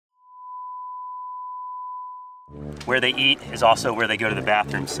Where they eat is also where they go to the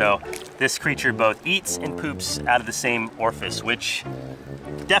bathroom. So this creature both eats and poops out of the same orifice, which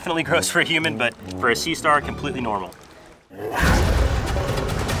definitely gross for a human, but for a sea star, completely normal.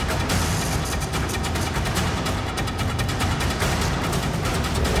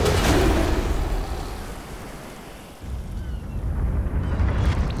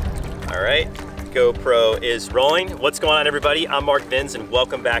 All right, GoPro is rolling. What's going on, everybody? I'm Mark Vins, and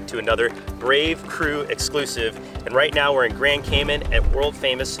welcome back to another Brave Crew exclusive. And right now we're in Grand Cayman at world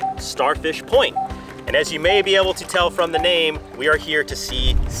famous Starfish Point. And as you may be able to tell from the name, we are here to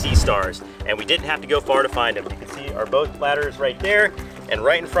see sea stars. And we didn't have to go far to find them. You can see our boat ladder is right there. And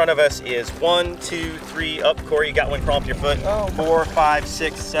right in front of us is 1, 2, 3, up, Corey, you got one crawl up your foot. 4, 5,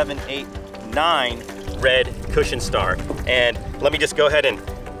 6, 7, 8, 9 red cushion star. And let me just go ahead and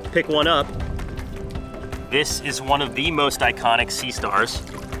pick one up. This is one of the most iconic sea stars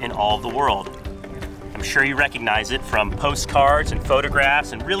in all of the world. I'm sure you recognize it from postcards and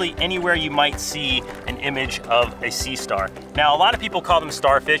photographs and really anywhere you might see an image of a sea star. Now, a lot of people call them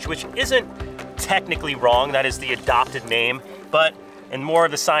starfish, which isn't technically wrong. That is the adopted name, but in more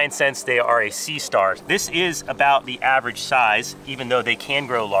of the science sense, they are a sea star. This is about the average size, even though they can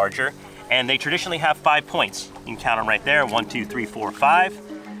grow larger, and they traditionally have 5 points. You can count them right there, 1, 2, 3, 4, 5.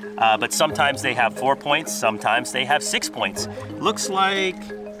 But sometimes they have 4 points, sometimes they have 6 points. Looks like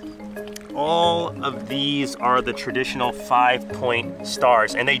all of these are the traditional 5-point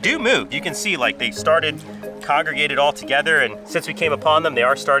stars, and they do move. You can see like they started congregated all together, and since we came upon them, they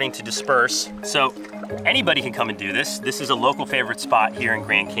are starting to disperse. So anybody can come and do this. This is a local favorite spot here in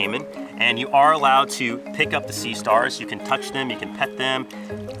Grand Cayman, and you are allowed to pick up the sea stars. You can touch them, you can pet them,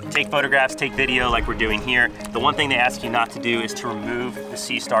 take photographs, take video like we're doing here. The one thing they ask you not to do is to remove the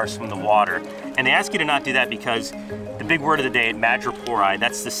sea stars from the water. And they ask you to not do that because the big word of the day, madrepori,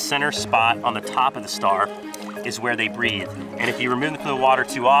 that's the center spot on the top of the star, is where they breathe. And if you remove them from the water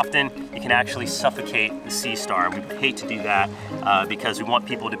too often, you can actually suffocate the sea star. We hate to do that because we want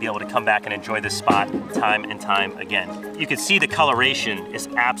people to be able to come back and enjoy this spot time and time again. You can see the coloration is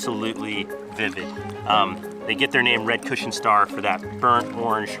absolutely vivid. They get their name red cushion star for that burnt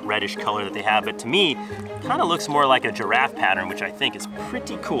orange reddish color that they have, but to me, kind of looks more like a giraffe pattern, which I think is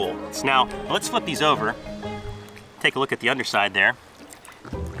pretty cool. So now, let's flip these over. Take a look at the underside there.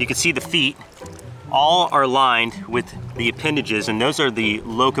 You can see the feet all are lined with the appendages, and those are the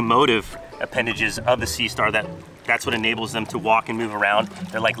locomotive appendages of the sea star. That's what enables them to walk and move around.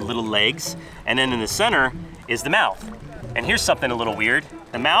 They're like little legs. And then in the center is the mouth. And here's something a little weird.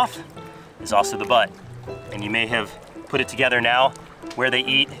 The mouth is also the butt. And you may have put it together now. Where they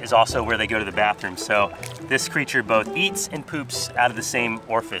eat is also where they go to the bathroom. So this creature both eats and poops out of the same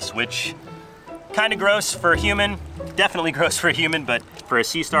orifice, which kind of gross for a human, definitely gross for a human, but for a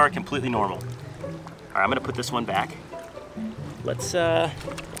sea star, completely normal. All right, I'm gonna put this one back. Let's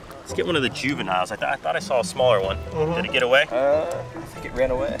get one of the juveniles. I thought I saw a smaller one. Did it get away? I think it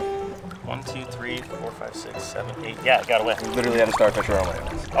ran away. 1, 2, 3, 4, 5, 6, 7, 8. Yeah, it got away. I literally had a starfish around my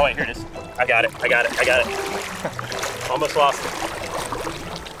hands. Oh wait, here it is. I got it. Almost lost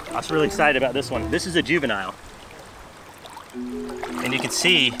it. I was really excited about this one. This is a juvenile. And you can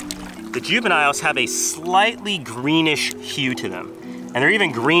see the juveniles have a slightly greenish hue to them. And they're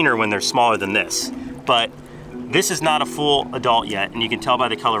even greener when they're smaller than this. But this is not a full adult yet, and you can tell by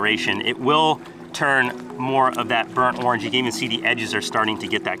the coloration. It will turn more of that burnt orange. You can even see the edges are starting to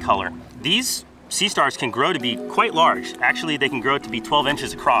get that color. These sea stars can grow to be quite large. Actually, they can grow to be 12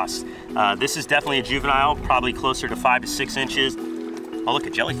 inches across. This is definitely a juvenile, probably closer to 5 to 6 inches. Oh, look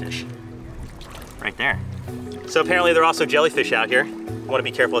at jellyfish right there. So apparently there are also jellyfish out here. You want to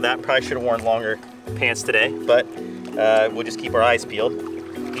be careful of that. Probably should have worn longer pants today, but we'll just keep our eyes peeled.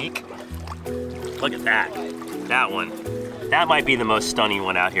 Eek. Look at that. That one. That might be the most stunning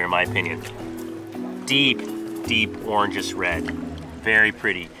one out here in my opinion. Deep, deep orangish red. Very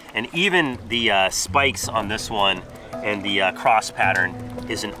pretty. And even the spikes on this one and the cross pattern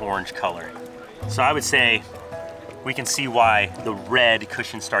is an orange color. So I would say we can see why the red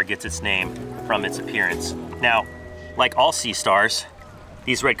cushion star gets its name from its appearance. Now, like all sea stars,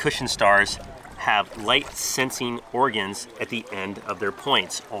 these red cushion stars have light sensing organs at the end of their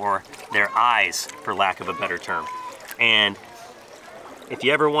points, or their eyes, for lack of a better term. And if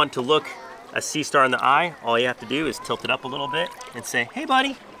you ever want to look a sea star in the eye, all you have to do is tilt it up a little bit and say, hey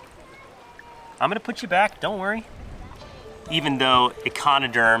buddy, I'm gonna put you back, don't worry. Even though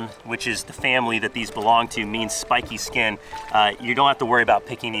echinoderm, which is the family that these belong to, means spiky skin, you don't have to worry about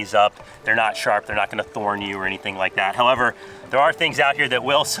picking these up. They're not sharp, they're not gonna thorn you or anything like that. However, there are things out here that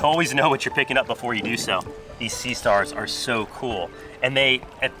will, so always know what you're picking up before you do so. These sea stars are so cool. And they,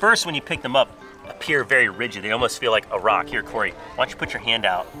 at first when you pick them up, appear very rigid. They almost feel like a rock. Here, Corey, why don't you put your hand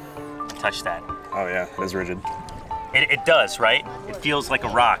out and touch that? Oh yeah, it is rigid. It does, right? It feels like a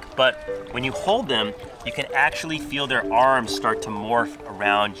rock, but when you hold them, you can actually feel their arms start to morph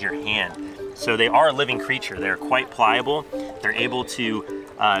around your hand. So they are a living creature. They're quite pliable. They're able to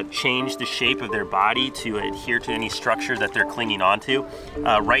change the shape of their body to adhere to any structure that they're clinging onto.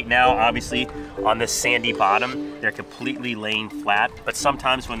 Right now, obviously, on this sandy bottom, they're completely laying flat, but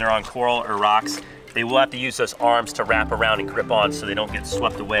sometimes when they're on coral or rocks, they will have to use those arms to wrap around and grip on so they don't get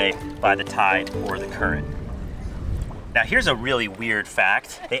swept away by the tide or the current. Now here's a really weird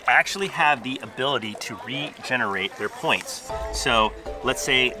fact. They actually have the ability to regenerate their points. So let's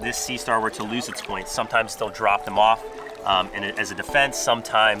say this sea star were to lose its points. Sometimes they'll drop them off and as a defense.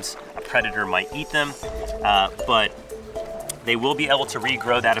 Sometimes a predator might eat them, but they will be able to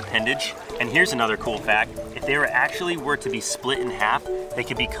regrow that appendage. And here's another cool fact. If they were to be split in half, they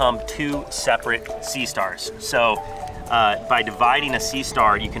could become 2 separate sea stars. So by dividing a sea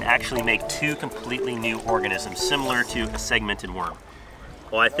star, you can actually make 2 completely new organisms, similar to a segmented worm.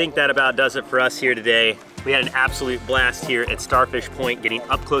 Well, I think that about does it for us here today. We had an absolute blast here at Starfish Point, getting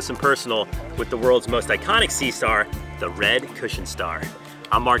up close and personal with the world's most iconic sea star, the red cushion star.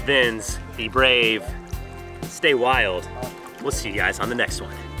 I'm Mark Vins. Be brave, stay wild. We'll see you guys on the next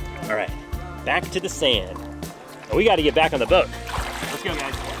one. All right, back to the sand. And we got to get back on the boat. Let's go,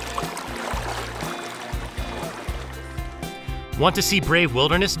 guys. Want to see Brave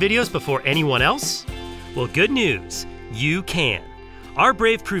Wilderness videos before anyone else? Well, good news, you can. Our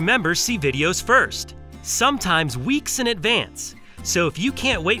Brave crew members see videos first, sometimes weeks in advance. So if you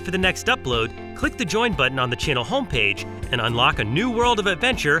can't wait for the next upload, click the join button on the channel homepage and unlock a new world of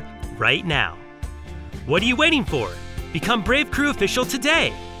adventure right now. What are you waiting for? Become Brave Crew official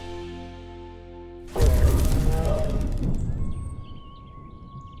today.